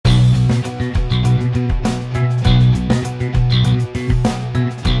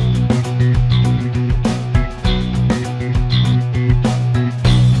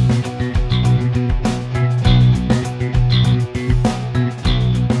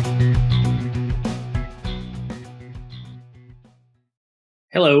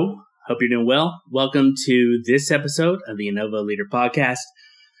Hello, hope you're doing well. Welcome to this episode of the enNovo Leader Podcast.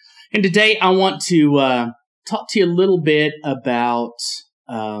 And today I want to talk to you a little bit about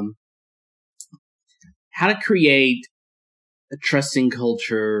how to create a trusting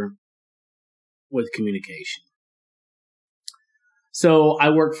culture with communication. So I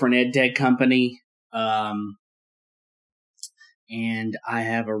work for an ed tech company, and I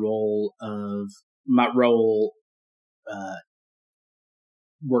have my role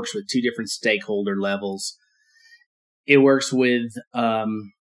works with two different stakeholder levels. It works with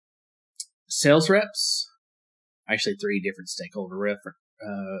sales reps, actually three different stakeholders,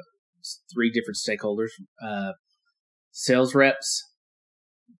 sales reps,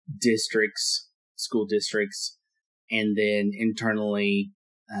 districts, school districts, and then internally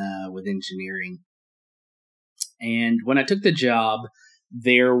with engineering. And when I took the job,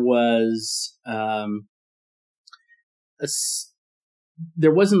 there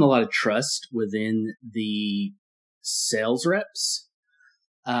wasn't a lot of trust within the sales reps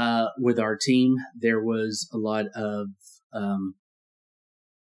with our team. There was a lot of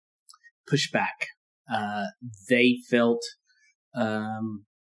pushback. They felt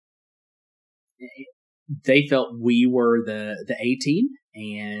we were the A team,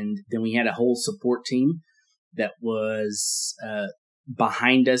 and then we had a whole support team that was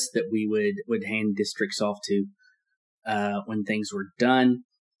behind us that we would hand districts off to when things were done,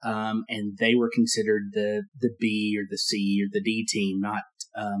 and they were considered the B or the C or the D team, not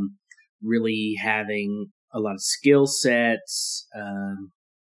really having a lot of skill sets,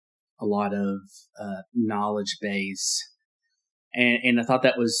 a lot of knowledge base, and I thought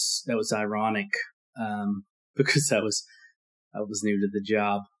that was ironic because I was new to the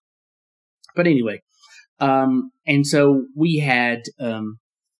job, but anyway, and so we had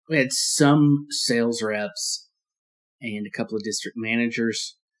some sales reps and a couple of district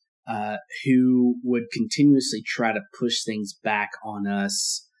managers who would continuously try to push things back on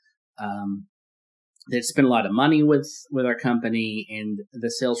us. They'd spent a lot of money with our company, and the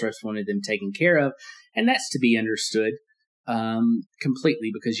sales reps wanted them taken care of. And that's to be understood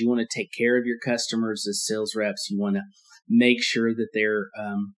completely, because you want to take care of your customers as sales reps. You want to make sure that they're,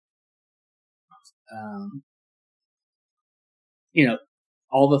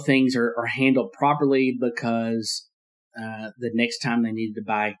 all the things are handled properly, because the next time they needed to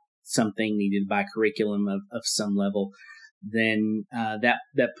buy curriculum of some level, then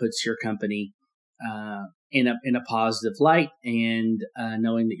that puts your company in a positive light, and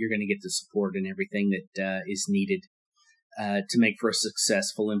knowing that you're going to get the support and everything that is needed to make for a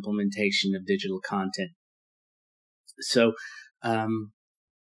successful implementation of digital content. So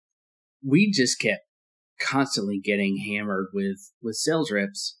we just kept constantly getting hammered with sales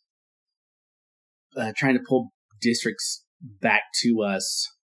reps trying to pull districts back to us,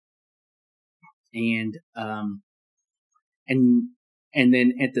 and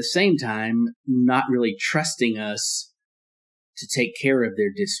then at the same time not really trusting us to take care of their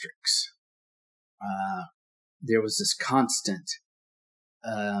districts. There was this constant,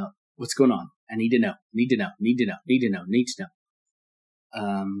 what's going on? I need to know.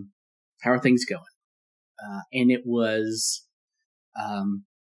 How are things going? And it was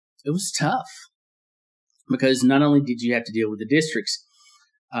tough, because not only did you have to deal with the districts,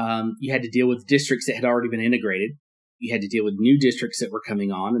 you had to deal with districts that had already been integrated. You had to deal with new districts that were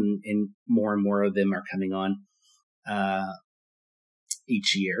coming on, and more of them are coming on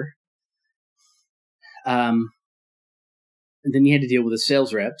each year. And then you had to deal with the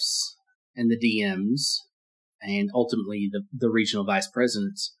sales reps and the DMs, and ultimately the regional vice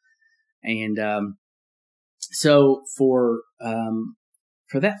presidents. And so for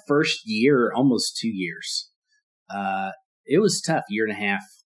that first year, almost 2 years, it was tough. Year and a half.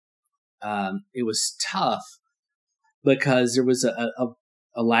 It was tough because there was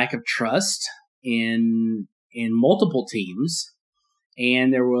a lack of trust in multiple teams,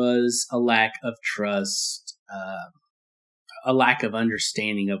 and there was a lack of trust, a lack of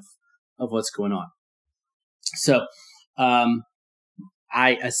understanding of what's going on. So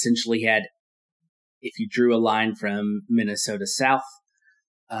I essentially had, if you drew a line from Minnesota south,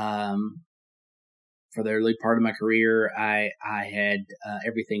 for the early part of my career, I had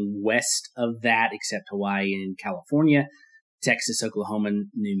everything west of that except Hawaii and California, Texas, Oklahoma, and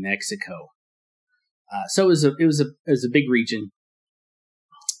New Mexico. So it was a big region,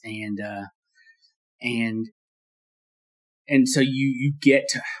 and so you get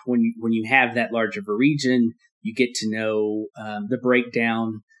to, when you have that large of a region, you get to know the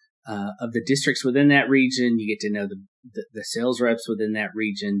breakdown of the districts within that region. You get to know the sales reps within that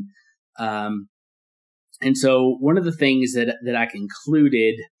region. And so one of the things that I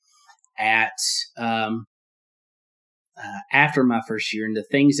concluded at after my first year, and the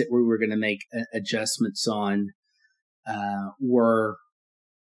things that we were going to make adjustments on were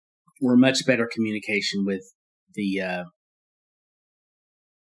much better communication with the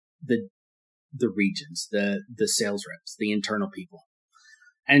regions, the sales reps, the internal people.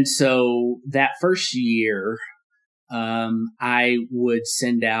 And so that first year, I would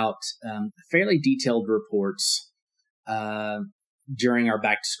send out fairly detailed reports during our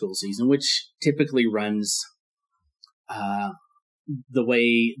back to school season, which typically runs the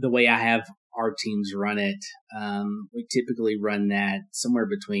way I have our teams run it. We typically run that somewhere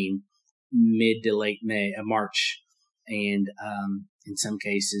between mid to late March, and in some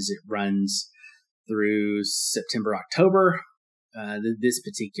cases it runs through September, October. This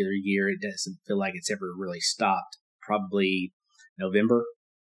particular year, it doesn't feel like it's ever really stopped. Probably November.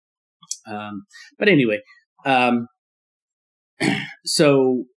 But anyway,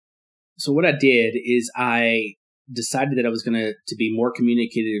 so what I did is I decided that I was going to be more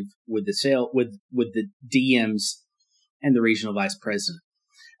communicative with with the DMs and the regional vice president,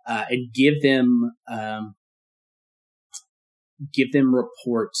 and give them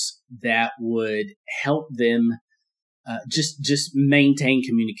reports that would help them just maintain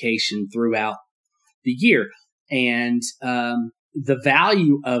communication throughout the year. And the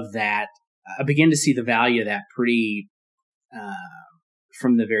value of that, I began to see the value of that pretty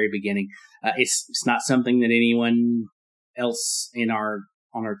from the very beginning. It's not something that anyone else on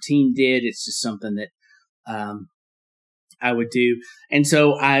our team did. It's just something that I would do. And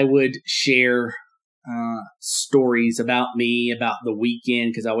so I would share stories about me, about the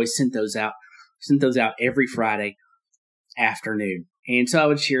weekend, because I always sent those out every Friday afternoon. And so I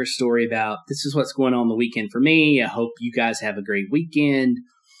would share a story about, this is what's going on the weekend for me. I hope you guys have a great weekend.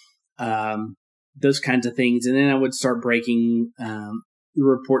 Those kinds of things. And then I would start breaking the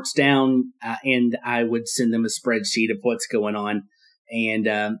reports down, and I would send them a spreadsheet of what's going on,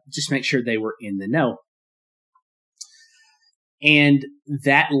 and just make sure they were in the know. And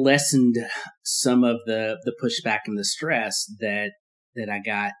that lessened some of the pushback and the stress that I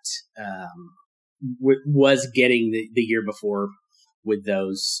got was getting the year before with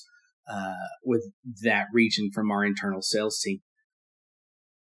those with that region from our internal sales team,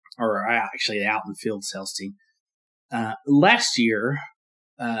 or actually the out in field sales team. Last year,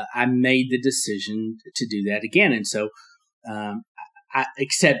 I made the decision to do that again, and so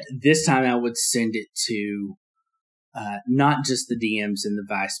except this time I would send it to not just the DMs and the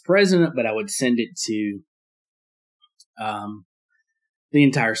vice president, but I would send it to the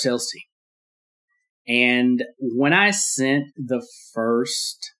entire sales team. And when I sent the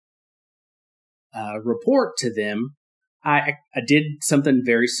first report to them, I did something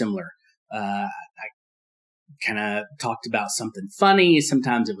very similar. I kind of talked about something funny.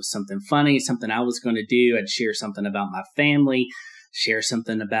 Sometimes it was something funny, something I was going to do. I'd share something about my family, share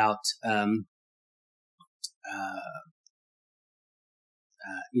something about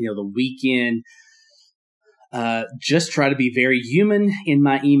the weekend. Just try to be very human in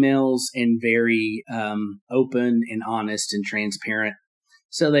my emails and very open and honest and transparent,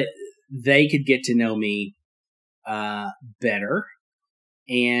 so that they could get to know me better,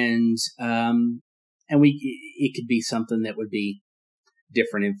 and it could be something that would be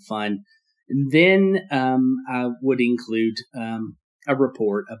different and fun. And then I would include a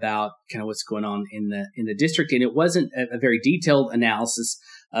report about kind of what's going on in the district, and it wasn't a very detailed analysis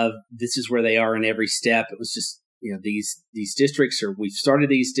of this is where they are in every step. It was just, these districts, or we've started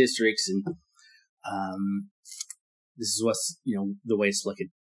these districts, and this is what's, the way it's looking.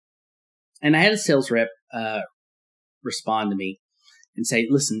 And I had a sales rep respond to me and say,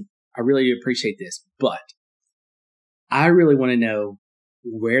 listen, I really appreciate this, but I really want to know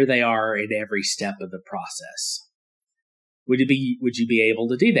where they are at every step of the process. Would you be able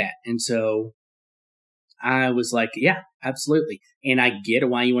to do that? And so I was like, yeah, absolutely. And I get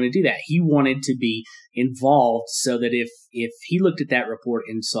why you want to do that. He wanted to be involved so that if he looked at that report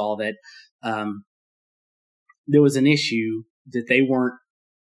and saw that there was an issue, that they weren't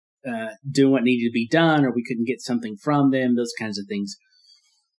doing what needed to be done, or we couldn't get something from them, those kinds of things,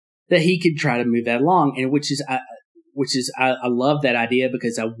 that he could try to move that along. And which is I love that idea,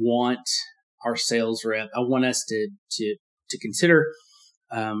 because I want our sales rep, I want us to consider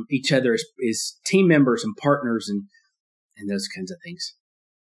each other as team members and partners and those kinds of things.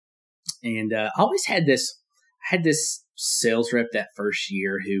 And I always had this sales rep that first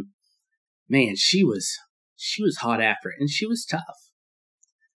year who, man, she was hot after it, and she was tough.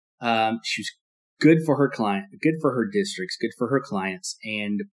 She was good for her client, good for her districts, good for her clients,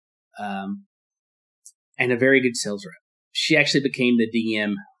 and and a very good sales rep. She actually became the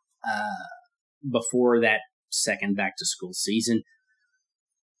DM before that second back to school season,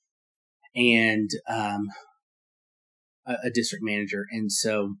 and a district manager. And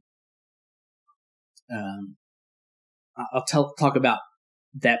so I'll talk about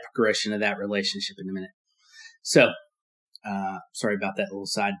that progression of that relationship in a minute. So sorry about that little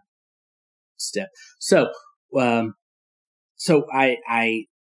side step. So I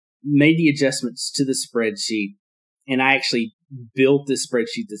made the adjustments to the spreadsheet, and I actually built this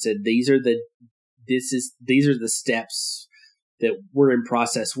spreadsheet that said these are the steps that we're in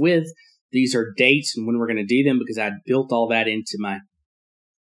process with. These are dates and when we're going to do them, because I built all that into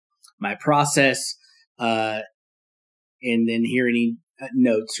my process. And then here any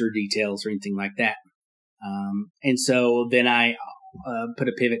notes or details or anything like that. And so then I put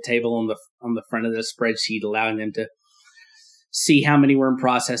a pivot table on the front of the spreadsheet, allowing them to see how many were in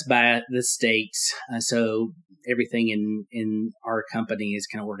process by the states. So everything in our company is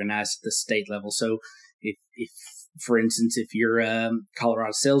kind of organized at the state level. So if for instance, if you're a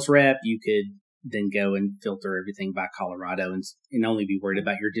Colorado sales rep, you could then go and filter everything by Colorado and only be worried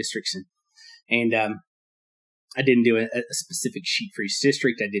about your districts. And I didn't do a specific sheet for each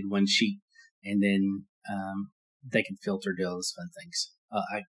district. I did one sheet, and then they can filter, do all those fun things.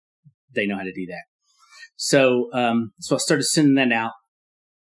 They know how to do that. So I started sending that out,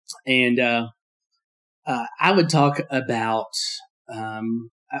 and I would talk about.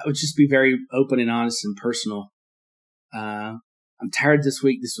 I would just be very open and honest and personal. I'm tired this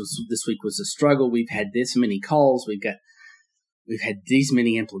week. This week was a struggle. We've had this many calls. We've had these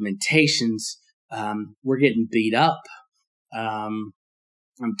many implementations. We're getting beat up. I'm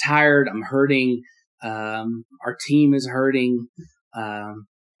tired. I'm hurting. Our team is hurting.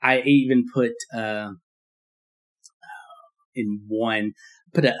 I even put in one,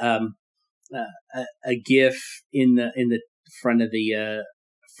 put a GIF in the front of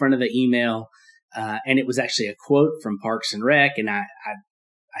the email, and it was actually a quote from Parks and Rec, and I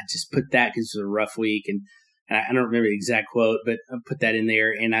just put that because it was a rough week, and I don't remember the exact quote, but I put that in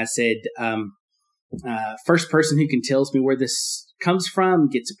there, and I said, first person who can tells me where this comes from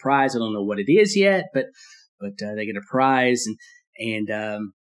gets a prize. I don't know what it is yet, but they get a prize, and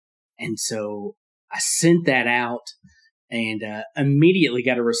so I sent that out, and immediately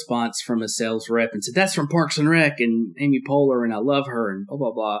got a response from a sales rep and said, "That's from Parks and Rec and Amy Poehler, and I love her," and blah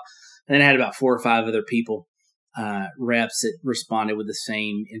blah blah. And then I had about 4 or 5 other people, reps, that responded with the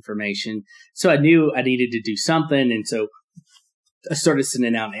same information. So I knew I needed to do something, and so I started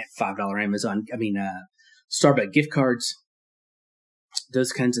sending out $5 Starbucks gift cards,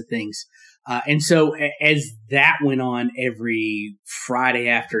 those kinds of things. And so as that went on every Friday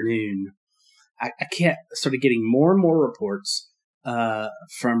afternoon, I started getting more and more reports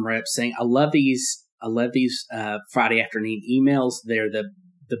from reps saying, I love these Friday afternoon emails. They're the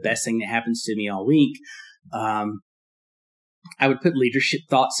best thing that happens to me all week. I would put leadership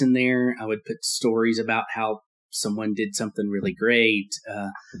thoughts in there. I would put stories about how someone did something really great,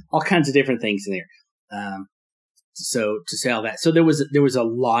 all kinds of different things in there. So to say all that, so there was a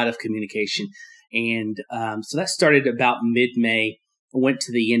lot of communication, and so that started about mid-May, went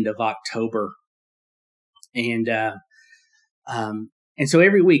to the end of October, and so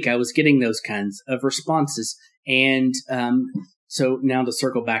every week I was getting those kinds of responses, and so now to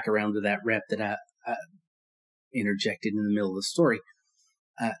circle back around to that rep that I interjected in the middle of the story,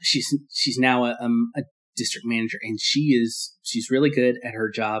 she's now a district manager, and she's really good at her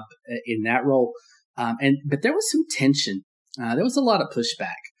job in that role. But there was some tension. There was a lot of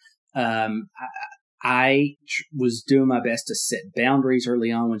pushback. I was doing my best to set boundaries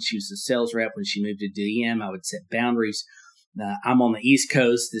early on when she was a sales rep. When she moved to DM, I would set boundaries. I'm on the East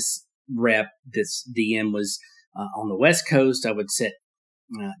Coast. This DM was on the West Coast. I would set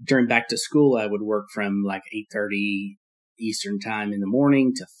during back to school. I would work from like 8:30 Eastern time in the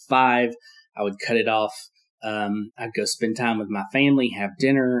morning to 5. I would cut it off. I'd go spend time with my family, have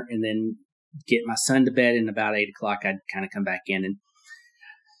dinner, and then get my son to bed. And about 8 o'clock, I'd kind of come back in and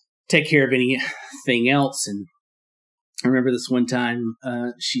take care of anything else. And I remember this one time,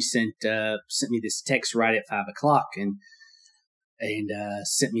 she sent me this text right at 5 o'clock and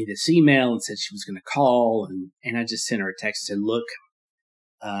sent me this email and said she was going to call. And I just sent her a text and said, look,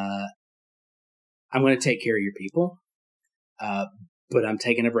 I'm going to take care of your people. But I'm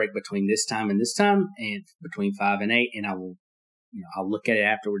taking a break between this time and between 5 and 8, and I'll look at it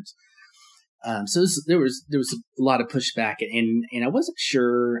afterwards. So there was a lot of pushback, and I wasn't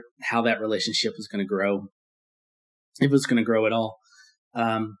sure how that relationship was going to grow, if it was going to grow at all.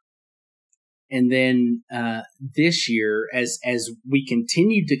 And then this year, as we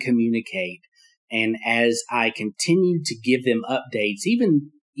continued to communicate And as I continued to give them updates,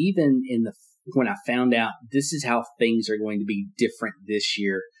 even when I found out this is how things are going to be different this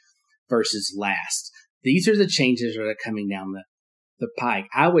year versus last, these are the changes that are coming down the pike.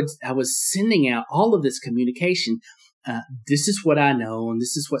 I was sending out all of this communication. This is what I know, and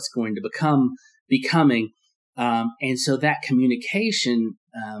this is what's going to becoming. And so that communication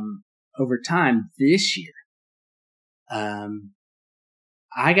over time this year,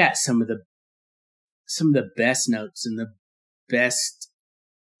 I got some of the best notes and the best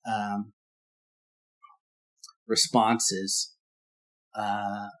responses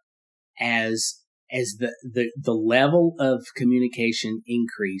as the level of communication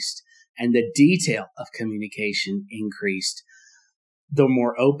increased and the detail of communication increased. The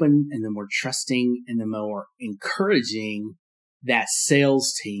more open and the more trusting and the more encouraging that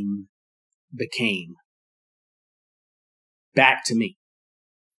sales team became back to me.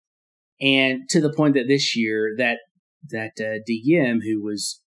 And to the point that this year that DM who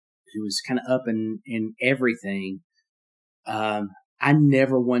was kind of up in everything, I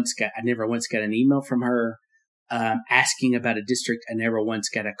never once got an email from her asking about a district. I never once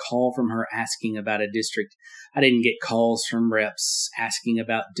got a call from her asking about a district. I didn't get calls from reps asking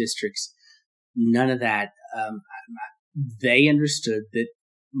about districts. None of that. They understood that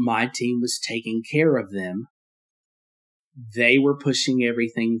my team was taking care of them. They were pushing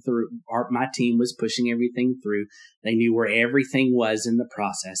everything through. My team was pushing everything through. They knew where everything was in the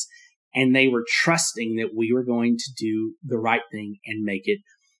process, and they were trusting that we were going to do the right thing and make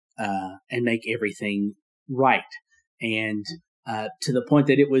everything right. And to the point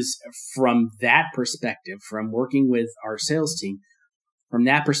that it was from that perspective, from working with our sales team, from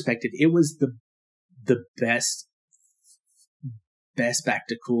that perspective, it was the best back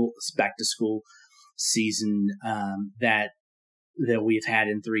to school season that we've had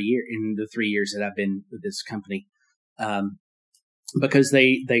in the 3 years that I've been with this company, because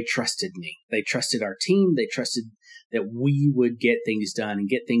they trusted me, they trusted our team, they trusted that we would get things done and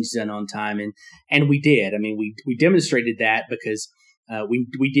get things done on time, and we did. I mean, we demonstrated that because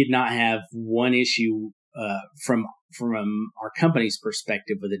we did not have one issue from our company's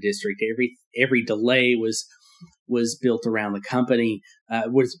perspective with the district. Every delay was built around the company,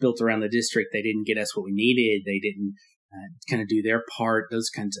 was built around the district. They didn't get us what we needed. They didn't kind of do their part, those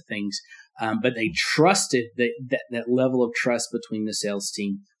kinds of things. But they trusted that level of trust between the sales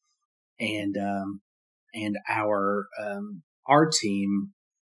team and our team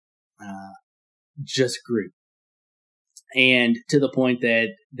just grew. And to the point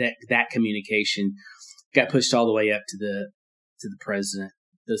that communication got pushed all the way up to the president,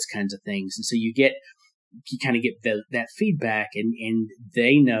 those kinds of things. And so you kind of get that feedback, and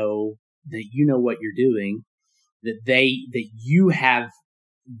they know that you know what you're doing, that you have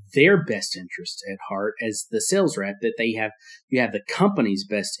their best interest at heart as the sales rep, that you have the company's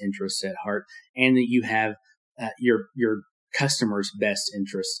best interest at heart, and that you have your customer's best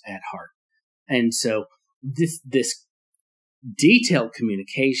interest at heart. And so this detailed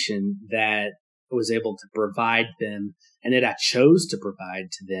communication that I was able to provide them, and that I chose to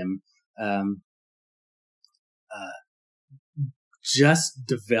provide to them, just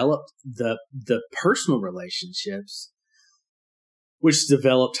developed the personal relationships, which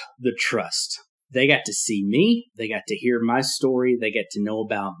developed the trust. They got to see me. They got to hear my story. They got to know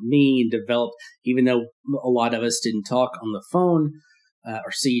about me and develop, even though a lot of us didn't talk on the phone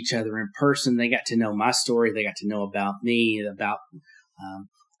or see each other in person, they got to know my story. They got to know about me, about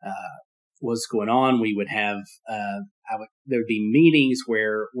what's going on. We would have, there would be meetings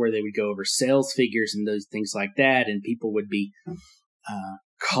where they would go over sales figures and those things like that. And people would be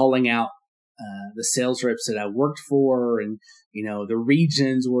calling out the sales reps that I worked for, and, the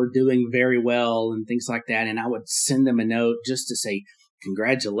regions were doing very well and things like that. And I would send them a note just to say,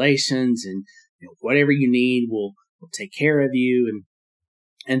 congratulations, and whatever you need, we'll take care of you.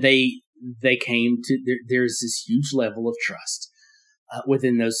 And they came to, there's this huge level of trust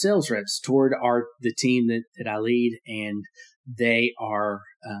within those sales reps toward the team that I lead. And they are,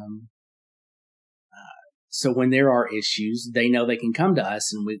 so when there are issues, they know they can come to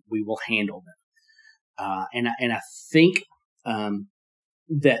us and we will handle them. And I think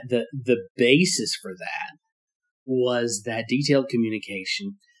that the basis for that was that detailed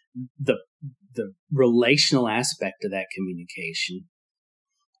communication, the relational aspect of that communication,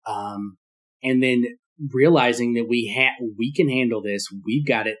 and then realizing that we can handle this. We've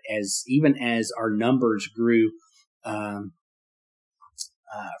got it, even as our numbers grew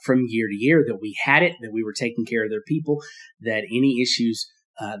from year to year, that we had it, that we were taking care of their people, that any issues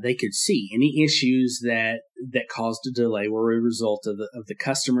they could see, any issues that caused a delay were a result of the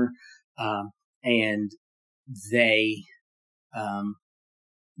customer. and they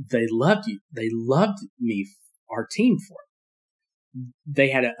loved you. They loved me, our team, for it. They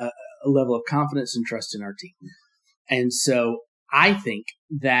had a level of confidence and trust in our team. And so I think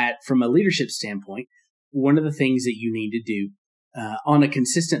that from a leadership standpoint, one of the things that you need to do on a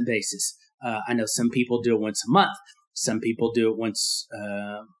consistent basis, I know some people do it once a month. Some people do it once,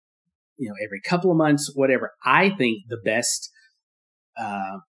 every couple of months, whatever. I think the best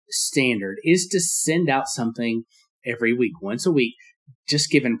standard is to send out something every week, once a week, just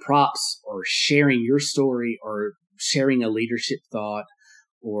giving props or sharing your story or sharing a leadership thought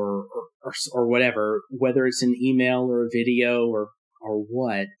or whatever, whether it's an email or a video or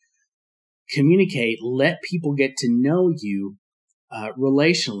what. Communicate, let people get to know you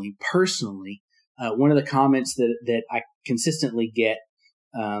relationally, personally. One of the comments that I consistently get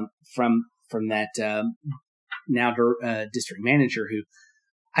from that now district manager, who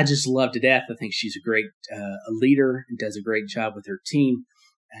I just love to death. I think she's a great a leader and does a great job with her team.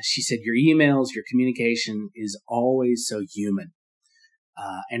 She said, your emails, your communication is always so human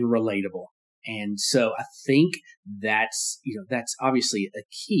and relatable. And so I think that's obviously a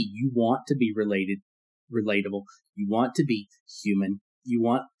key. You want to be relatable. You want to be human. You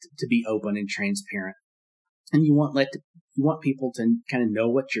want to be open and transparent, and you want people to kind of know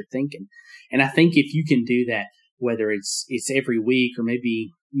what you're thinking. And I think if you can do that, whether it's every week or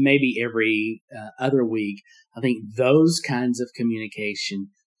maybe every other week, I think those kinds of communication,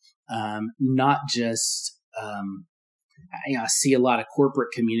 not just, I see a lot of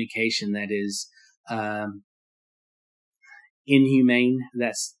corporate communication that is inhumane.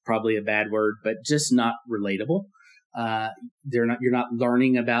 That's probably a bad word, but just not relatable. You're not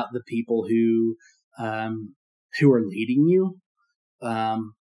learning about the people who are leading you.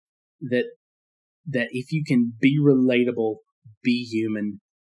 That if you can be relatable, be human,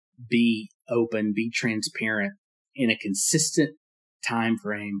 be open, be transparent in a consistent time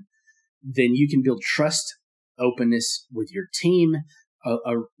frame, then you can build trust, openness with your team,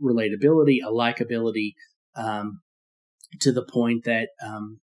 a relatability, a likability, to the point that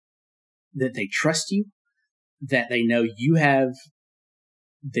that they trust you, that they know you have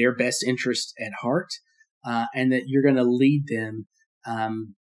their best interest at heart, and that you're going to lead them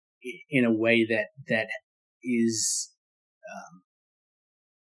in a way that is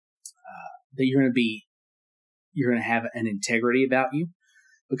that you're going to have an integrity about you,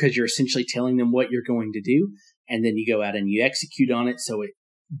 because you're essentially telling them what you're going to do, and then you go out and you execute on it. So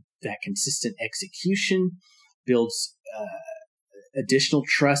that consistent execution builds additional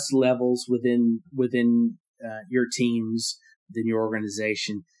trust levels within your teams, within your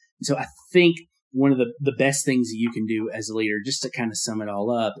organization. And so I think one of the best things that you can do as a leader, just to kind of sum it all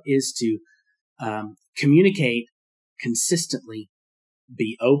up, is to communicate consistently,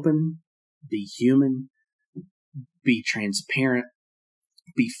 be open, be human, be transparent,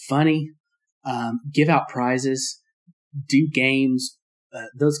 be funny, give out prizes, do games,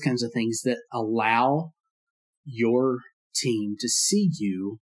 those kinds of things that allow your team to see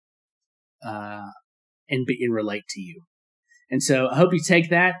you and relate to you. And so I hope you take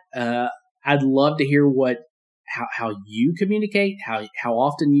that. I'd love to hear how you communicate, how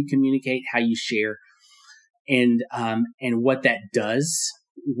often you communicate, how you share, and what that does,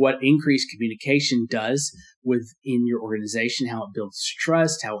 what increased communication does within your organization, how it builds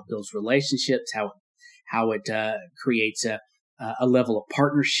trust, how it builds relationships, how it creates a level of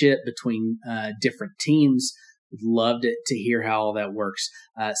partnership between different teams. Would love to hear how all that works.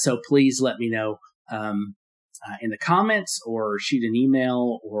 So please let me know in the comments, or shoot an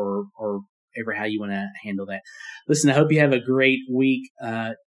email, or ever how you want to handle that. Listen, I hope you have a great week.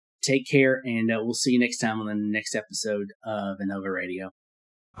 Take care, and we'll see you next time on the next episode of enNovo Radio.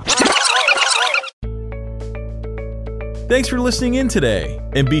 Thanks for listening in today,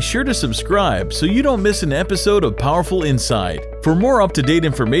 and be sure to subscribe so you don't miss an episode of Powerful Insight. For more up-to-date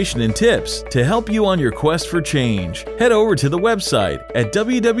information and tips to help you on your quest for change, head over to the website at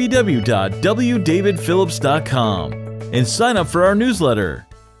www.wdavidphillips.com and sign up for our newsletter.